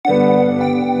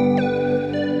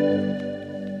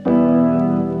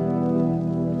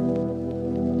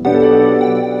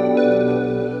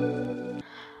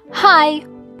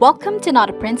Welcome to Not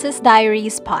a Princess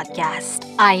Diaries podcast.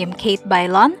 I am Kate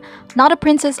Bailon, not a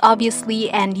princess obviously,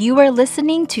 and you are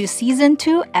listening to Season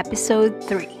 2, Episode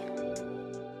 3.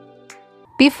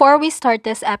 Before we start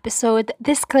this episode,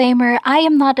 disclaimer, I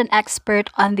am not an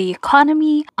expert on the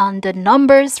economy, on the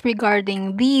numbers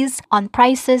regarding these, on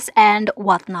prices, and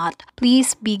whatnot.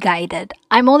 Please be guided.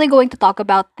 I'm only going to talk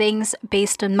about things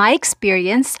based on my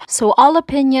experience, so all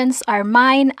opinions are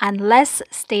mine unless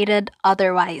stated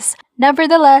otherwise.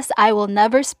 Nevertheless, I will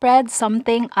never spread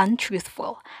something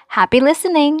untruthful. Happy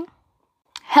listening!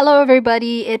 Hello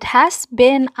everybody! It has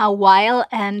been a while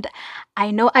and I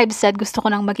know I've said gusto ko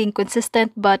nang maging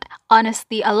consistent, but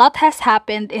honestly, a lot has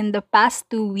happened in the past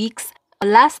 2 weeks.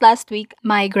 Last week,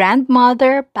 my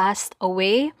grandmother passed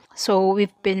away. So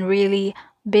we've been really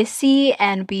busy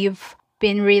and we've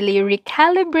been really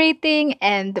recalibrating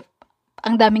and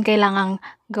ang daming kailangang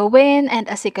gawin and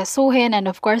asikasuhin. And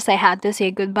of course, I had to say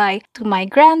goodbye to my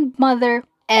grandmother.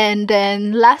 And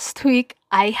then last week,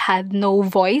 I had no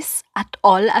voice at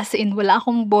all, as in wala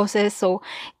akong boses, so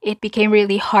it became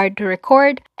really hard to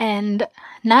record. And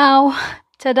now,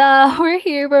 tada, we're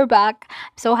here, we're back.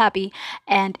 I'm so happy.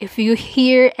 And if you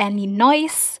hear any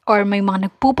noise or may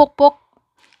mga nagpupukpok,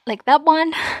 like that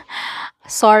one,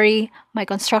 sorry, my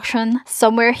construction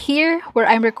somewhere here where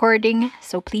I'm recording,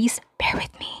 so please bear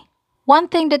with me. One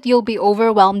thing that you'll be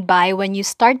overwhelmed by when you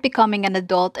start becoming an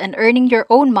adult and earning your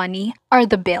own money are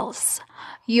the bills.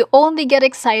 You only get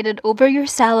excited over your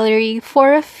salary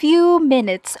for a few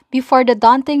minutes before the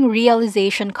daunting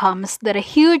realization comes that a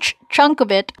huge chunk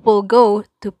of it will go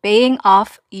to paying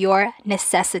off your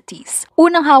necessities.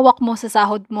 Unang hawak mo sa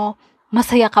sahod mo,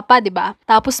 masaya ka pa, di ba?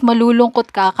 Tapos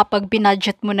malulungkot ka kapag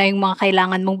binudget mo na yung mga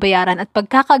kailangan mong bayaran at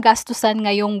pagkakagastusan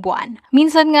ngayong buwan.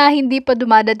 Minsan nga hindi pa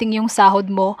dumadating yung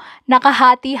sahod mo,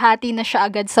 nakahati-hati na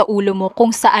siya agad sa ulo mo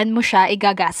kung saan mo siya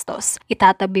igagastos.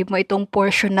 Itatabi mo itong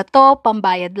portion na to,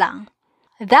 pambayad lang.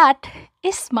 That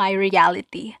is my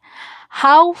reality.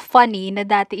 How funny na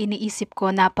dati iniisip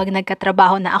ko na pag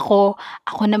nagkatrabaho na ako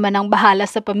naman ang bahala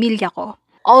sa pamilya ko.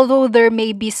 Although there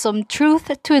may be some truth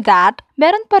to that,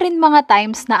 meron pa rin mga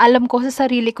times na alam ko sa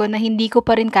sarili ko na hindi ko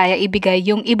pa rin kaya ibigay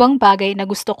yung ibang bagay na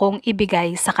gusto kong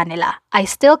ibigay sa kanila. I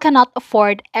still cannot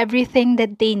afford everything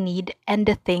that they need and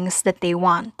the things that they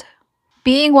want.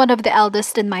 Being one of the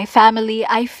eldest in my family,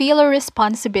 I feel a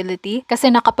responsibility kasi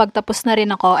nakapagtapos na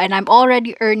rin ako and I'm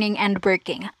already earning and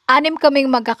working. 6 kaming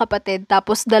magkakapatid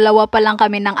tapos 2 pa lang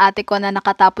kami ng ate ko na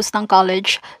nakatapos ng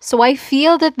college. So I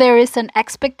feel that there is an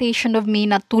expectation of me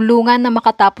na tulungan na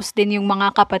makatapos din yung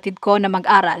mga kapatid ko na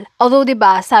mag-aral. Although 'di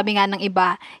ba, sabi nga ng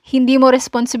iba, hindi mo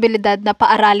responsibilidad na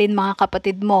paaralin mga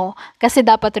kapatid mo kasi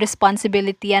dapat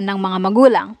responsibility yan ng mga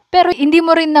magulang. Pero hindi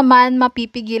mo rin naman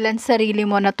mapipigilan sarili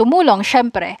mo na tumulong,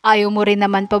 syempre. Ayaw mo rin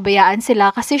naman pabayaan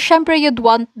sila kasi syempre you'd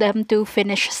want them to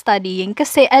finish studying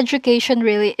kasi education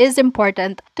really is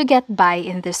important to get by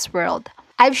in this world.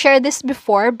 I've shared this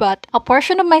before, but a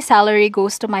portion of my salary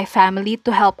goes to my family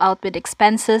to help out with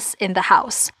expenses in the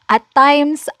house. At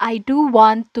times, I do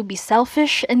want to be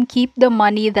selfish and keep the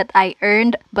money that I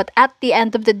earned, but at the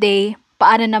end of the day,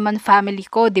 paano naman family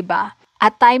ko, 'di ba?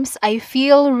 At times, I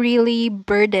feel really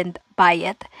burdened by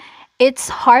it.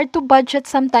 It's hard to budget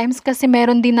sometimes kasi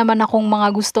meron din naman akong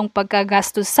mga gustong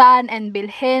pagkagastusan and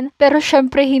bilhin. Pero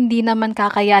syempre hindi naman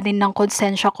kakayanin ng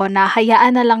konsensya ko na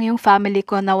hayaan na lang yung family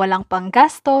ko na walang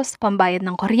panggastos, pambayad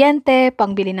ng kuryente,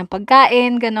 pangbili ng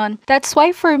pagkain, ganon. That's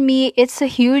why for me, it's a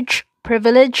huge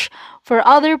privilege for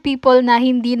other people na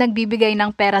hindi nagbibigay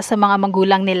ng pera sa mga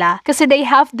magulang nila kasi they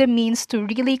have the means to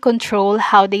really control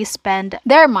how they spend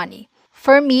their money.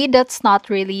 For me, that's not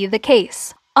really the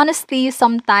case. Honestly,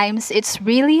 sometimes it's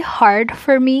really hard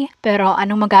for me, pero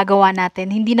anong magagawa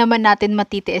natin? Hindi naman natin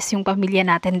matitiis yung pamilya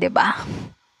natin, 'di ba?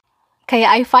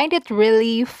 Kaya I find it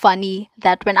really funny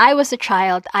that when I was a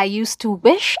child, I used to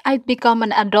wish I'd become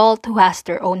an adult who has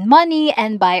their own money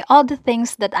and buy all the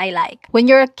things that I like. When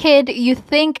you're a kid, you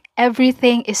think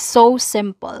everything is so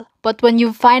simple. But when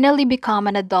you finally become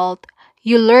an adult,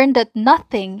 you learn that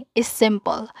nothing is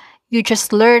simple. You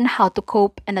just learn how to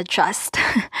cope and adjust.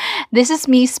 This is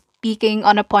me speaking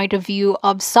on a point of view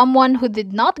of someone who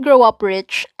did not grow up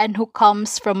rich and who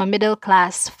comes from a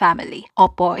middle-class family.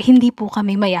 Opo, hindi po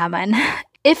kami mayaman.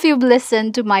 If you've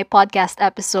listened to my podcast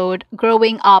episode,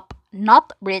 Growing Up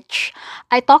Not Rich,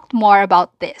 I talked more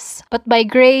about this. But by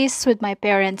grace, with my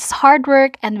parents' hard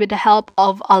work, and with the help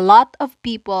of a lot of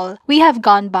people, we have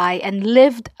gone by and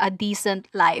lived a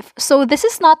decent life. So this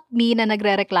is not me na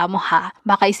nagrereklamo ha.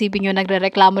 Baka isipin nyo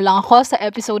nagrereklamo lang ako sa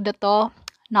episode na to.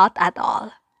 Not at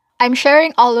all. I'm sharing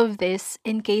all of this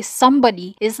in case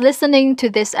somebody is listening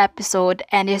to this episode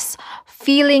and is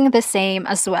feeling the same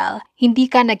as well. Hindi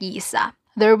ka nag-iisa.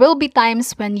 There will be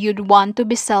times when you'd want to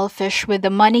be selfish with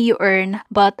the money you earn,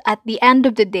 but at the end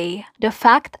of the day, the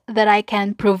fact that I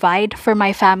can provide for my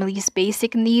family's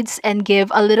basic needs and give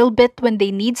a little bit when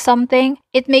they need something,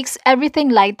 it makes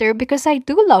everything lighter because I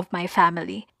do love my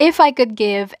family. If I could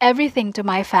give everything to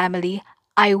my family,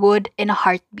 I would in a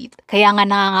heartbeat. Kaya nga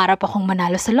nangangarap akong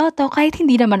manalo sa loto kahit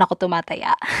hindi naman ako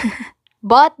tumataya.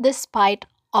 But despite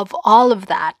of all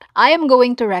of that, I am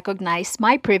going to recognize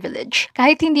my privilege.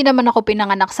 Kahit hindi naman ako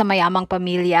pinanganak sa mayamang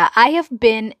pamilya, I have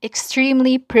been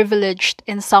extremely privileged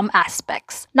in some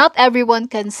aspects. Not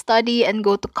everyone can study and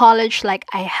go to college like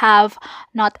I have.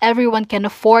 Not everyone can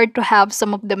afford to have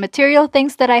some of the material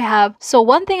things that I have. So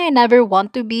one thing I never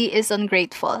want to be is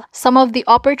ungrateful. Some of the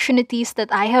opportunities that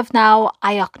I have now,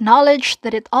 I acknowledge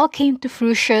that it all came to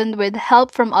fruition with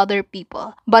help from other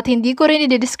people. But hindi ko rin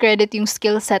i-discredit yung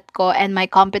skill set ko and my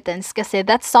competence kasi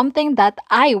that's something that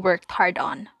I worked hard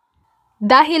on.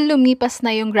 Dahil lumipas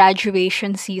na yung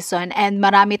graduation season and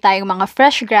marami tayong mga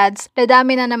fresh grads,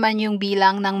 dadami na naman yung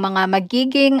bilang ng mga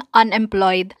magiging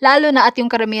unemployed, lalo na at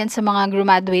yung karamihan sa mga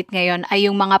graduate ngayon ay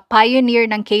yung mga pioneer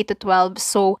ng K-12.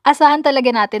 So, asahan talaga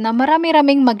natin na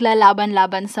marami-raming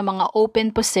maglalaban-laban sa mga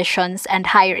open positions and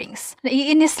hirings.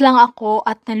 Naiinis lang ako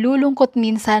at nalulungkot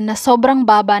minsan na sobrang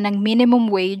baba ng minimum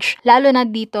wage, lalo na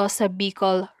dito sa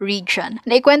Bicol region.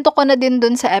 Naikwento ko na din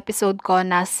dun sa episode ko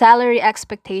na salary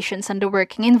expectations and the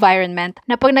working environment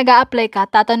na pag nag-a-apply ka,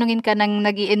 tatanungin ka ng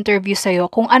nag-i-interview sa'yo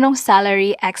kung anong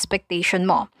salary expectation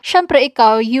mo. Siyempre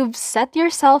ikaw, you've set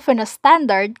yourself in a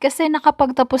standard kasi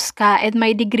nakapagtapos ka and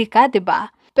may degree ka, diba?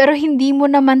 Pero hindi mo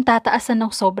naman tataasan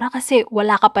ng sobra kasi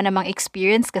wala ka pa namang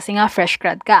experience kasi nga fresh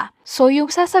grad ka. So yung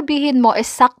sasabihin mo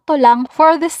is sakto lang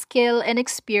for the skill and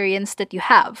experience that you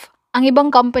have. Ang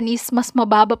ibang companies, mas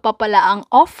mababa pa pala ang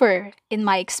offer, in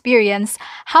my experience,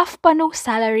 half pa nung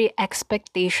salary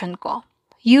expectation ko.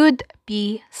 You'd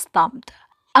be stumped.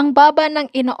 Ang baba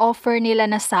ng ino-offer nila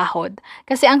na sahod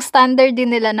kasi ang standard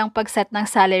din nila ng pag-set ng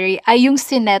salary ay yung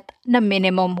sinet na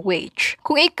minimum wage.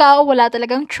 Kung ikaw wala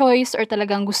talagang choice or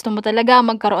talagang gusto mo talaga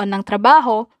magkaroon ng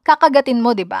trabaho, kakagatin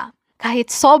mo, 'di ba? Kahit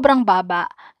sobrang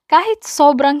baba, kahit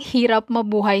sobrang hirap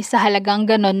mabuhay sa halagang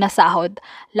ganon na sahod,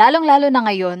 lalong-lalo na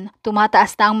ngayon,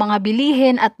 tumataas na ang mga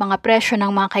bilihin at mga presyo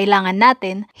ng mga kailangan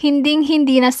natin,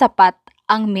 hinding-hindi na sapat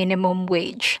ang minimum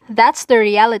wage. That's the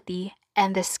reality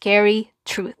and the scary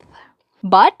truth.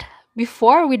 But,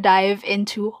 before we dive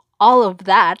into all of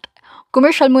that,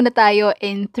 commercial muna tayo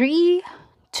in 3,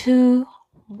 2,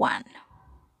 1.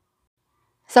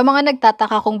 Sa mga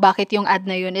nagtataka kung bakit yung ad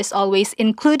na yun is always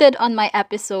included on my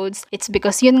episodes, it's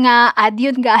because yun nga, ad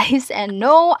yun guys, and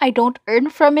no, I don't earn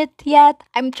from it yet.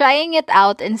 I'm trying it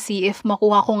out and see if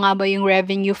makuha ko nga ba yung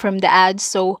revenue from the ads,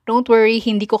 so don't worry,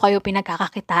 hindi ko kayo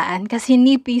pinagkakakitaan kasi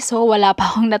ni piso wala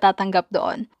pa akong natatanggap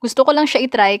doon. Gusto ko lang siya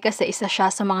itry kasi isa siya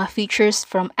sa mga features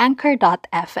from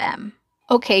Anchor.fm.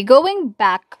 Okay, going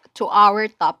back to our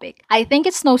topic. I think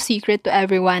it's no secret to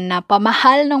everyone na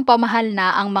pamahal ng pamahal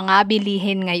na ang mga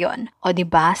bilihin ngayon. O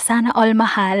diba? Sana all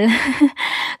mahal.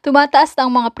 Tumataas na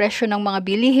ang mga presyo ng mga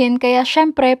bilihin kaya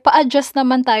syempre pa-adjust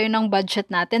naman tayo ng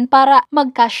budget natin para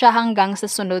magkasya hanggang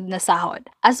sa sunod na sahod.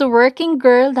 As a working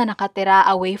girl na nakatira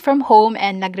away from home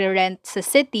and nagre-rent sa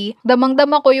city,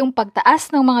 damang-dama ko yung pagtaas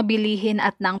ng mga bilihin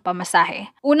at ng pamasahe.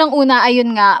 Unang-una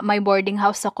ayun nga, may boarding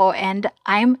house ako and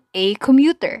I'm a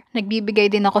commuter.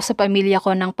 Nagbibigay din ako sa pamilya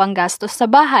ko ng panggastos sa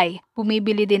bahay.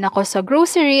 Bumibili din ako sa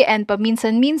grocery and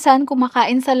paminsan-minsan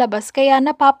kumakain sa labas kaya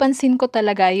napapansin ko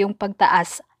talaga yung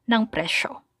pagtaas ng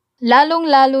presyo.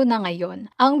 Lalong-lalo na ngayon,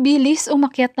 ang bilis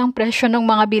umakyat ng presyo ng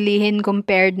mga bilihin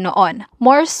compared noon.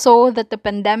 More so that the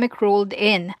pandemic rolled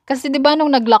in. Kasi diba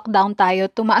nung nag-lockdown tayo,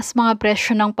 tumaas mga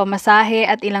presyo ng pamasahe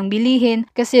at ilang bilihin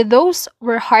kasi those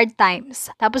were hard times.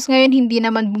 Tapos ngayon hindi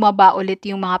naman bumaba ulit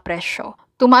yung mga presyo.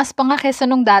 Tumaas pa nga kesa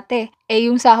nung dati.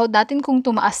 Yung sahod natin kung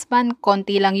tumaas man,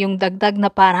 konti lang yung dagdag na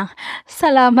parang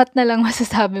salamat na lang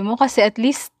masasabi mo kasi at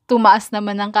least tumaas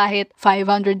naman ng kahit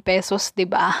 500 pesos,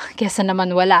 diba? Kesa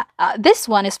naman wala. This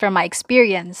one is from my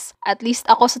experience. At least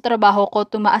ako sa trabaho ko,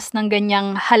 tumaas ng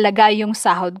ganyang halaga yung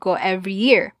sahod ko every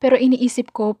year. Pero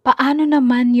iniisip ko, paano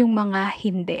naman yung mga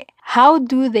hindi? How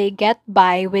do they get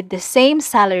by with the same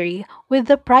salary with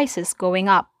the prices going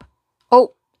up?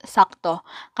 Oh, sakto.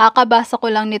 Kakabasa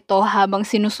ko lang nito habang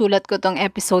sinusulat ko tong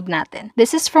episode natin.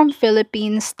 This is from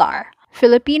Philippine Star.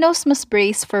 Filipinos must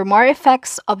brace for more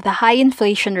effects of the high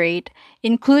inflation rate,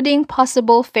 including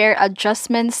possible fare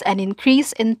adjustments and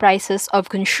increase in prices of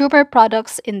consumer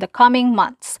products in the coming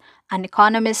months, an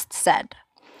economist said.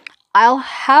 I'll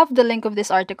have the link of this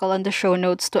article on the show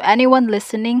notes to anyone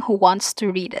listening who wants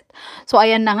to read it. So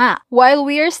ayan na nga, while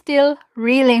we are still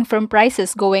reeling from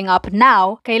prices going up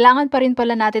now, kailangan pa rin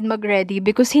pala natin mag-ready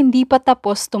because hindi pa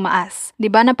tapos tumaas.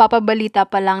 Diba napapabalita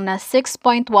pa lang na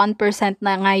 6.1%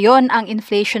 na ngayon ang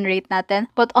inflation rate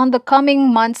natin, but on the coming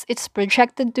months, it's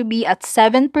projected to be at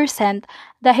 7%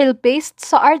 dahil based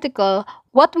sa article,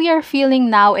 what we are feeling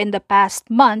now in the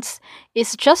past months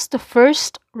is just the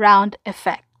first round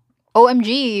effect.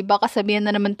 OMG, baka sabihin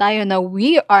na naman tayo na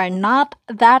we are not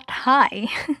that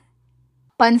high.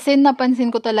 Pansin na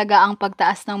pansin ko talaga ang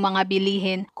pagtaas ng mga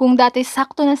bilihin. Kung dati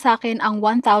sakto na sa akin ang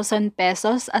 1,000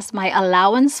 pesos as my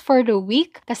allowance for the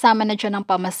week, kasama na dyan ang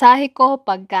pamasahe ko,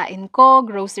 pagkain ko,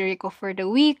 grocery ko for the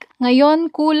week,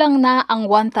 ngayon kulang na ang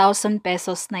 1,000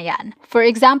 pesos na yan. For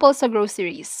example, sa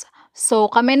groceries. So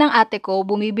kami ng ate ko,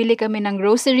 bumibili kami ng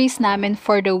groceries namin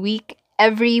for the week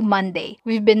every Monday.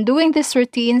 We've been doing this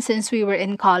routine since we were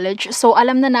in college, so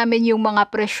alam na namin yung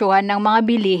mga presyohan ng mga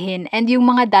bilihin and yung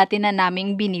mga dati na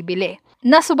naming binibili.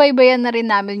 Nasubaybayan na rin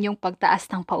namin yung pagtaas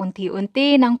ng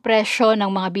paunti-unti ng presyo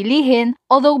ng mga bilihin,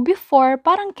 although before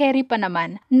parang carry pa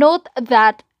naman. Note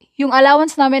that yung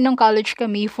allowance namin ng college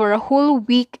kami for a whole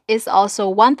week is also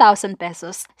 1,000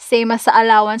 pesos, same as sa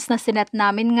allowance na sinet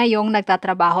namin ngayong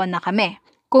nagtatrabaho na kami.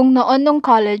 Kung noon nung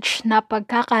college na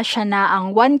pagkakasya na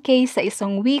ang 1K sa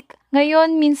isang week,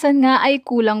 ngayon minsan nga ay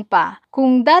kulang pa.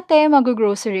 Kung dati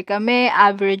mag-grocery kami,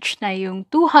 average na yung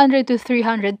 200 to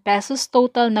 300 pesos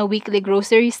total na weekly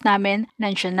groceries namin,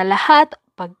 nandiyan na lahat,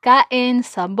 pagkain,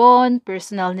 sabon,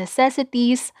 personal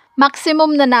necessities.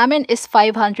 Maximum na namin is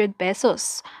 500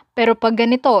 pesos. Pero pag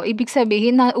ganito, ibig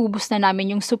sabihin na ubos na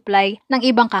namin yung supply ng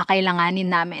ibang kakailanganin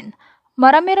namin.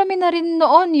 Marami-rami na rin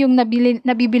noon yung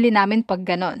nabibili namin pag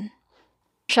ganon.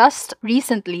 Just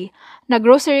recently,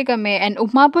 nag-grocery kami and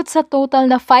umabot sa total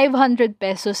na 500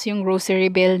 pesos yung grocery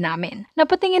bill namin.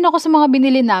 Napatingin ako sa mga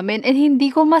binili namin and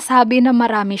hindi ko masabi na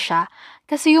marami siya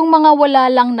kasi yung mga wala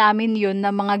lang namin yun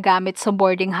na mga gamit sa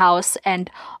boarding house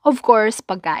and of course,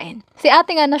 pagkain. Si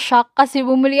ate nga na-shock kasi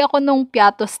bumili ako nung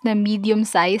piatos na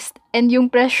medium-sized and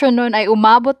yung presyo nun ay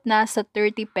umabot na sa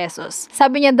 30 pesos.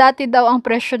 Sabi niya dati daw ang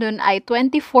presyo nun ay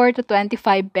 24 to 25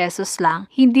 pesos lang.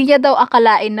 Hindi niya daw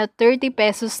akalain na 30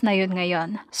 pesos na yun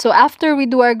ngayon. So after we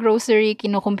do our grocery,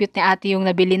 kinukompute ni ate yung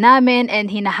nabili namin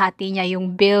and hinahati niya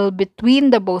yung bill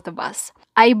between the both of us.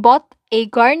 I bought a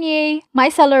Garnier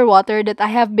micellar water that I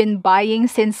have been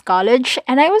buying since college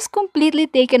and I was completely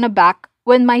taken aback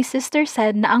when my sister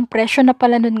said na ang presyo na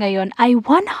pala nun ngayon ay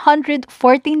 114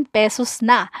 pesos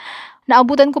na.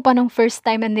 Naabutan ko pa nung first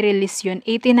time na nirelease yun,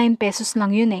 89 pesos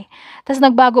lang yun eh. Tapos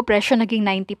nagbago presyo, naging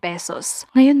 90 pesos.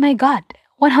 Ngayon, my God,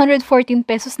 114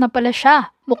 pesos na pala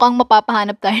siya. Mukhang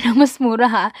mapapahanap tayo ng mas mura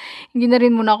ha. Hindi na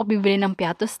rin muna ako bibili ng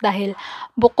piatos dahil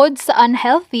bukod sa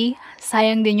unhealthy,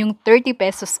 sayang din yung 30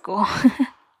 pesos ko.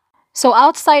 So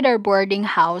outside our boarding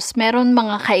house, meron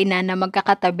mga kainan na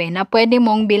magkakatabi na pwede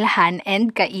mong bilhan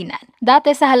and kainan.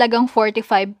 Dati sa halagang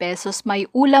 45 pesos, may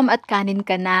ulam at kanin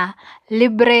ka na,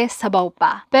 libre sabaw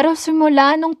pa. Pero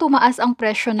simula nung tumaas ang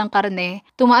presyo ng karne,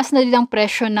 tumaas na din ang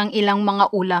presyo ng ilang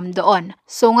mga ulam doon.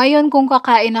 So ngayon kung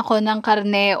kakain ako ng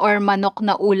karne or manok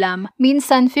na ulam,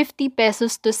 minsan 50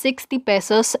 pesos to 60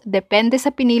 pesos, depende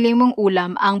sa pinili mong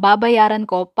ulam, ang babayaran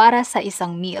ko para sa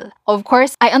isang meal. Of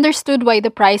course, I understood why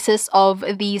the prices of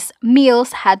these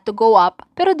meals had to go up,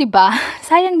 pero 'di ba,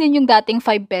 sayang din yung dating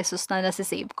 5 pesos na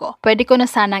nasa-save ko. Pwede ko na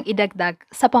sanang idagdag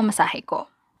sa pamasahe ko.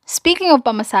 Speaking of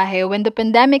pamasahe, when the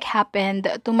pandemic happened,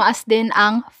 tumaas din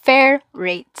ang fare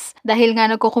rates. Dahil nga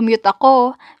nagko-commute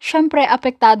ako, syempre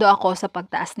apektado ako sa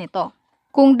pagtaas nito.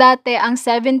 Kung dati ang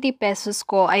 70 pesos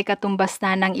ko ay katumbas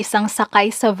na ng isang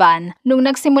sakay sa van, nung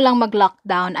nagsimulang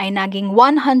mag-lockdown ay naging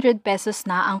 100 pesos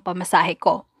na ang pamasahe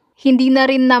ko. Hindi na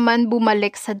rin naman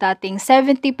bumalik sa dating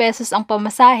 70 pesos ang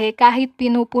pamasahe kahit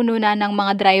pinupuno na ng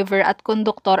mga driver at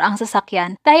konduktor ang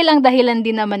sasakyan dahil ang dahilan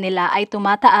din naman nila ay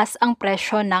tumataas ang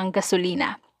presyo ng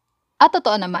gasolina. At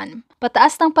totoo naman,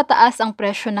 pataas ng pataas ang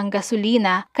presyo ng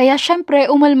gasolina, kaya syempre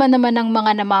umalma naman ng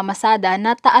mga namamasada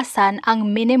na taasan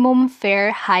ang minimum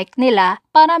fare hike nila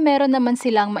para meron naman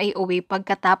silang maiuwi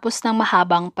pagkatapos ng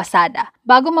mahabang pasada.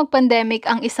 Bago mag-pandemic,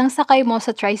 ang isang sakay mo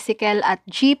sa tricycle at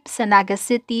jeep sa Naga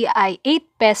City ay 8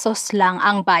 pesos lang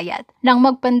ang bayad. Nang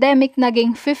mag-pandemic,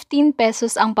 naging 15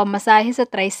 pesos ang pamasahe sa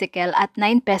tricycle at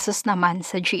 9 pesos naman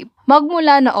sa jeep.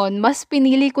 Magmula noon, mas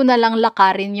pinili ko na lang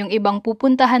lakarin yung ibang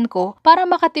pupuntahan ko para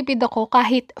makatipid ako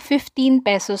kahit 15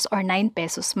 pesos or 9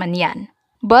 pesos man yan.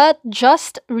 But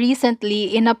just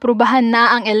recently, inaprubahan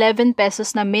na ang 11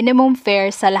 pesos na minimum fare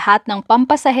sa lahat ng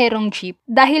pampasaherong jeep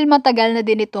dahil matagal na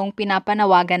din itong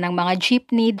pinapanawagan ng mga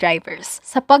jeepney drivers.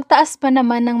 Sa pagtaas pa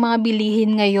naman ng mga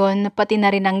bilihin ngayon, pati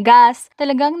na rin ang gas,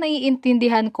 talagang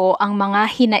naiintindihan ko ang mga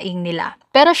hinaing nila.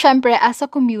 Pero syempre, as a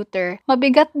commuter,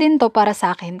 mabigat din to para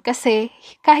sa akin kasi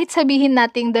kahit sabihin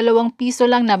nating 2 piso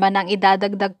lang naman ang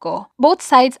idadagdag ko, both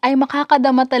sides ay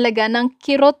makakadama talaga ng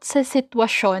kirot sa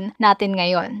sitwasyon natin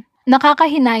ngayon.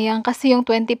 Nakakahinayang kasi yung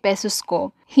 20 pesos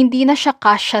ko, hindi na siya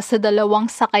kasya sa 2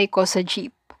 sakay ko sa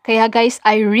jeep. Kaya guys,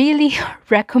 I really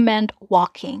recommend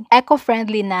walking.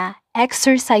 Eco-friendly na,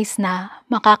 exercise na,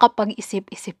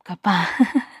 makakapag-isip-isip ka pa.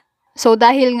 So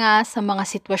dahil nga sa mga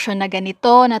sitwasyon na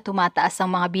ganito na tumataas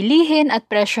ang mga bilihin at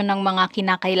presyo ng mga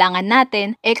kinakailangan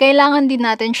natin, kailangan din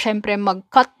natin syempre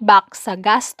mag-cut back sa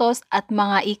gastos at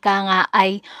mga ika nga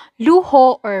ay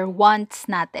luho or wants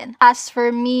natin. As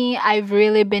for me, I've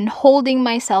really been holding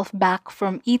myself back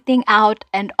from eating out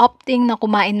and opting na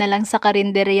kumain na lang sa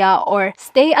karinderya or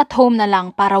stay at home na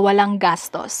lang para walang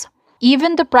gastos.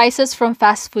 Even the prices from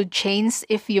fast food chains,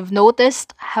 if you've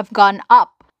noticed, have gone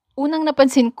up. Unang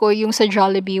napansin ko yung sa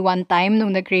Jollibee one time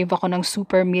nung nag-crave ako ng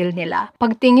super meal nila.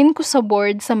 Pagtingin ko sa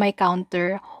board sa my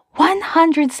counter,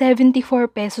 174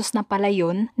 pesos na pala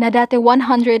yun, na dati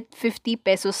 150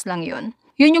 pesos lang yun.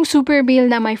 Yun yung super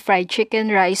meal na may fried chicken,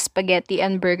 rice, spaghetti,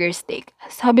 and burger steak.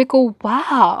 Sabi ko,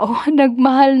 wow,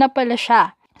 nagmahal na pala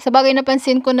siya. Sabagay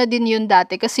napansin ko na din yun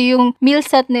dati kasi yung meal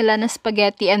set nila na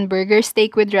spaghetti and burger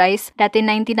steak with rice, dati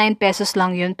 99 pesos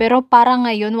lang yun pero parang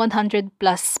ngayon 100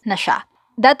 plus na siya.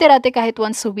 Dati-rati kahit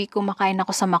once a week kumakain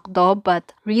ako sa McDo,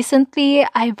 but recently,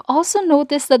 I've also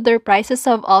noticed that their prices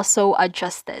have also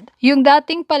adjusted. Yung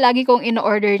dating palagi kong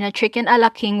in-order na chicken a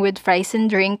la king with fries and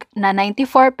drink na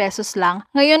 94 pesos lang,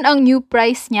 ngayon ang new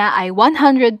price niya ay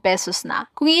 100 pesos na.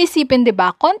 Kung iisipin,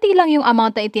 diba, konti lang yung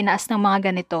amount na itinaas ng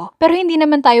mga ganito, pero hindi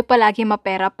naman tayo palagi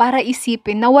mapera para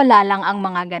isipin na wala lang ang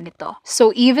mga ganito.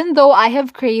 So even though I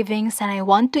have cravings and I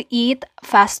want to eat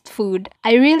fast food,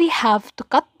 I really have to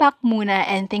cut back muna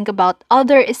and think about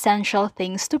other essential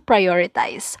things to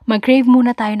prioritize. Mag-crave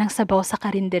muna tayo ng sabaw sa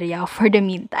karinderya for the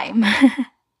meantime.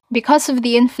 Because of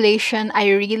the inflation, I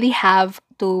really have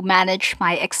to manage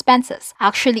my expenses.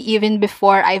 Actually, even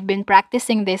before I've been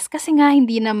practicing this kasi nga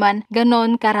hindi naman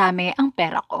ganon karami ang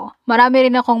pera ko.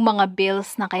 Marami rin akong mga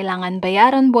bills na kailangan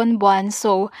bayaran buwan-buwan,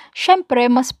 so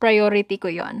syempre mas priority ko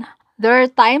yon. There are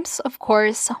times, of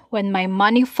course, when my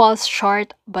money falls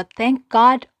short, but thank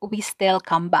God, we still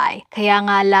come by. Kaya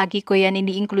nga lagi ko yan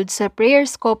ini-include sa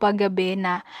prayers ko paggabi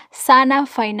na sana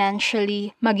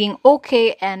financially maging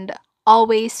okay and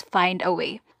always find a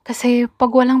way. Kasi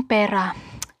pag walang pera,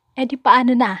 di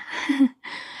paano na?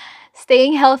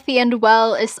 Staying healthy and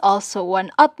well is also one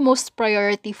utmost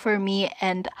priority for me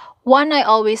and one I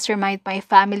always remind my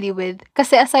family with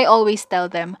kasi as I always tell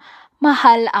them,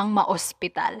 mahal ang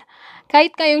ma-ospital.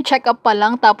 Kahit ngayong check-up pa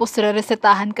lang tapos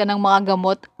re-resetahan ka ng mga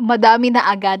gamot, madami na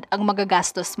agad ang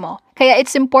magagastos mo. Kaya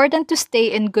it's important to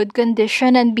stay in good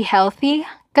condition and be healthy.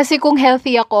 Kasi kung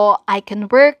healthy ako, I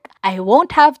can work, I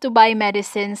won't have to buy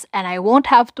medicines, and I won't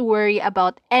have to worry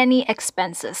about any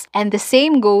expenses. And the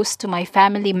same goes to my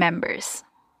family members.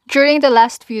 During the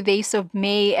last few days of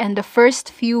May and the first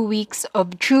few weeks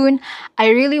of June, I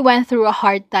really went through a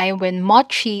hard time when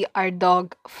Mochi, our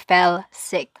dog, fell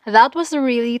sick. That was a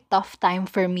really tough time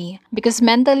for me because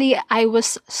mentally I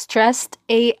was stressed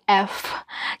AF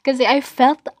kasi I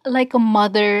felt like a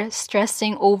mother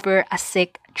stressing over a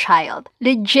sick child.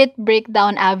 Legit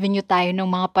breakdown avenue tayo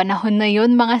nung mga panahon na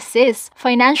yun, mga sis.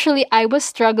 Financially, I was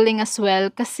struggling as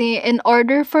well kasi in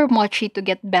order for Mochi to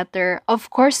get better, of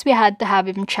course we had to have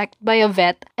him checked by a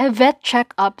vet. Vet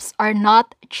checkups are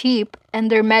not cheap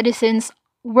and their medicines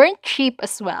weren't cheap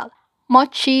as well.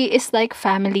 Mochi is like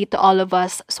family to all of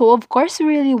us, so of course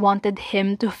we really wanted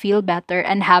him to feel better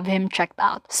and have him checked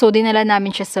out. So dinala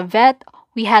namin siya sa vet.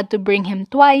 We had to bring him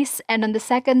twice, and on the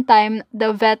second time,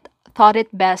 the vet thought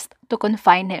it best to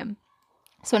confine him.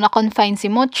 So na-confine si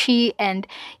Mochi, and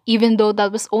even though that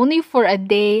was only for a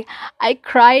day, I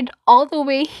cried all the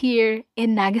way here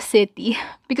in Naga City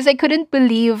because I couldn't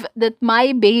believe that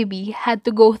my baby had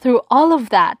to go through all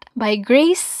of that. By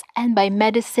grace and by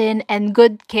medicine and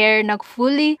good care,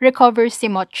 nag-fully recover si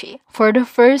Mochi. For the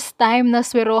first time,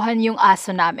 naswirohan yung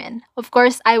aso namin. Of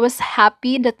course, I was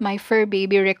happy that my fur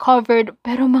baby recovered,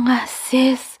 pero mga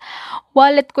sis,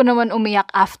 wallet ko naman umiyak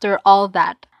after all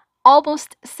that.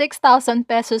 Almost 6,000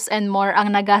 pesos and more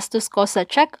ang nagastos ko sa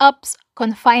check-ups,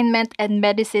 confinement, and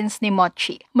medicines ni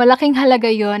Mochi. Malaking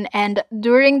halaga yun, and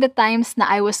during the times na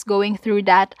I was going through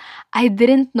that, I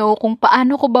didn't know kung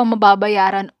paano ko ba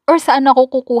mababayaran or saan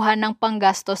ako kukuha ng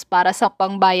panggastos para sa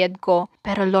pangbayad ko.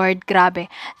 Pero Lord, grabe.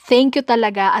 Thank you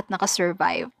talaga at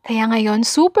nakasurvive. Kaya ngayon,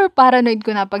 super paranoid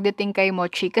ko na pagdating kay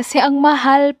Mochi kasi ang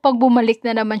mahal pag bumalik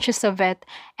na naman siya sa vet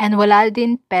and wala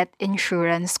din pet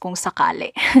insurance kung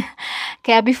sakali.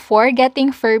 Kaya before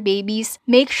getting fur babies,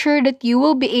 make sure that you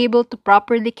will be able to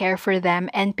properly care for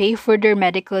them and pay for their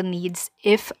medical needs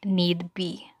if need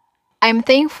be. I'm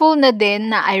thankful na din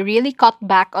na I really cut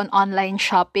back on online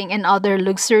shopping and other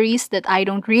luxuries that I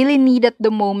don't really need at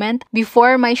the moment.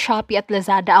 Before, may Shopee at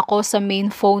Lazada ako sa main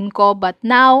phone ko, but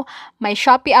now, may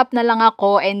Shopee app na lang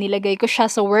ako and nilagay ko siya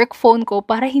sa work phone ko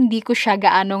para hindi ko siya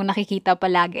gaanong nakikita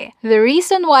palagi. The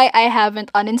reason why I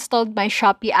haven't uninstalled my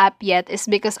Shopee app yet is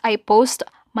because I post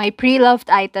my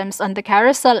pre-loved items on the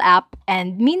Carousel app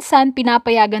and minsan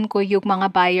pinapayagan ko yung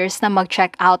mga buyers na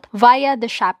mag-check out via the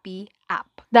Shopee app.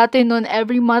 Dati noon,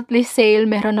 every monthly sale,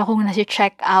 meron akong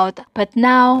nasi-check out. But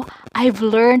now, I've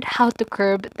learned how to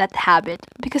curb that habit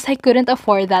because I couldn't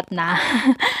afford that na.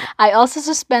 I also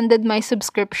suspended my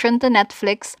subscription to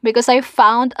Netflix because I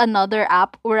found another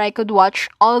app where I could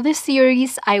watch all the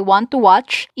series I want to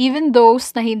watch, even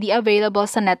those na hindi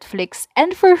available sa Netflix,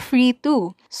 and for free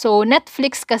too. So,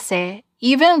 Netflix kasi,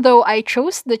 even though I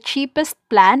chose the cheapest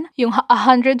plan, yung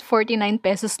 149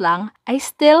 pesos lang, I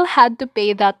still had to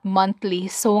pay that monthly.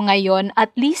 So ngayon, at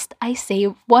least I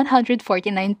save 149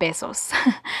 pesos.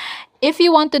 If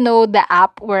you want to know the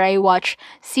app where I watch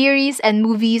series and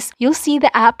movies, you'll see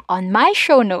the app on my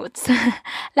show notes.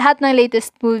 Lahat ng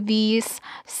latest movies,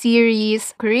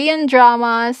 series, Korean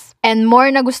dramas, and more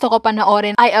na gusto ko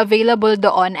panoorin ay available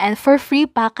doon and for free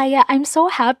pa, kaya I'm so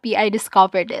happy I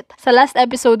discovered it. Sa last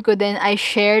episode ko din, I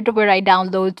shared where I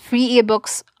download free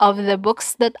ebooks of the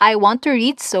books that I want to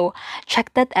read, so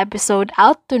check that episode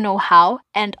out to know how.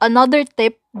 And another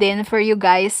tip din for you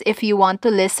guys, if you want to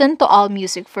listen to all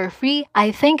music for free,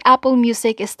 I think Apple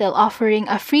Music is still offering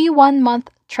a free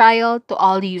 1-month trial to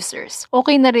all users.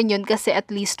 Okay na rin yun kasi at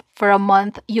least for a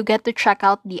month, you get to check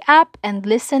out the app and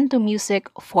listen to music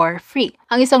for free.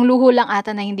 Ang isang luho lang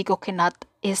ata na hindi ko kinat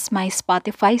is my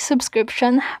Spotify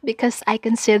subscription because I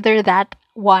consider that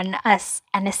one as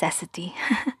a necessity.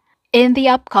 In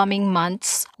the upcoming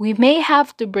months, we may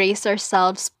have to brace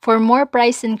ourselves for more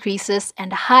price increases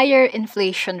and higher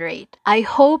inflation rate. I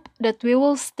hope that we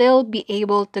will still be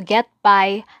able to get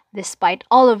by despite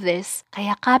all of this.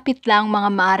 Kaya kapit lang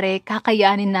mga mare,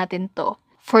 kakayanin natin to.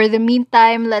 For the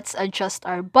meantime, let's adjust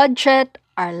our budget,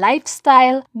 our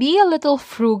lifestyle, be a little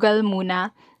frugal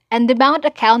muna, and demand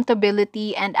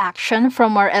accountability and action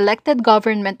from our elected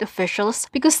government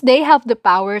officials because they have the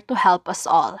power to help us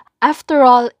all. After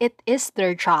all, it is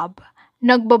their job.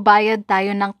 Nagbabayad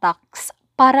tayo ng tax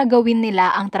para gawin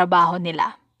nila ang trabaho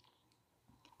nila.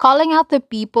 Calling out the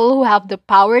people who have the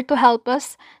power to help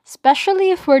us,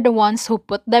 especially if we're the ones who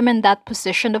put them in that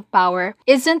position of power,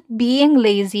 isn't being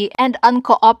lazy and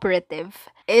uncooperative.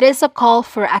 It is a call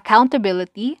for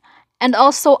accountability and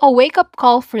also a wake-up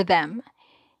call for them.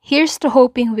 Here's to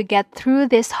hoping we get through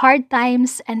these hard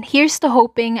times, and here's to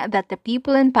hoping that the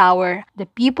people in power, the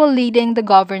people leading the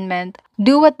government,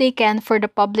 do what they can for the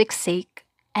public's sake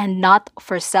and not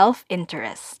for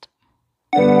self-interest.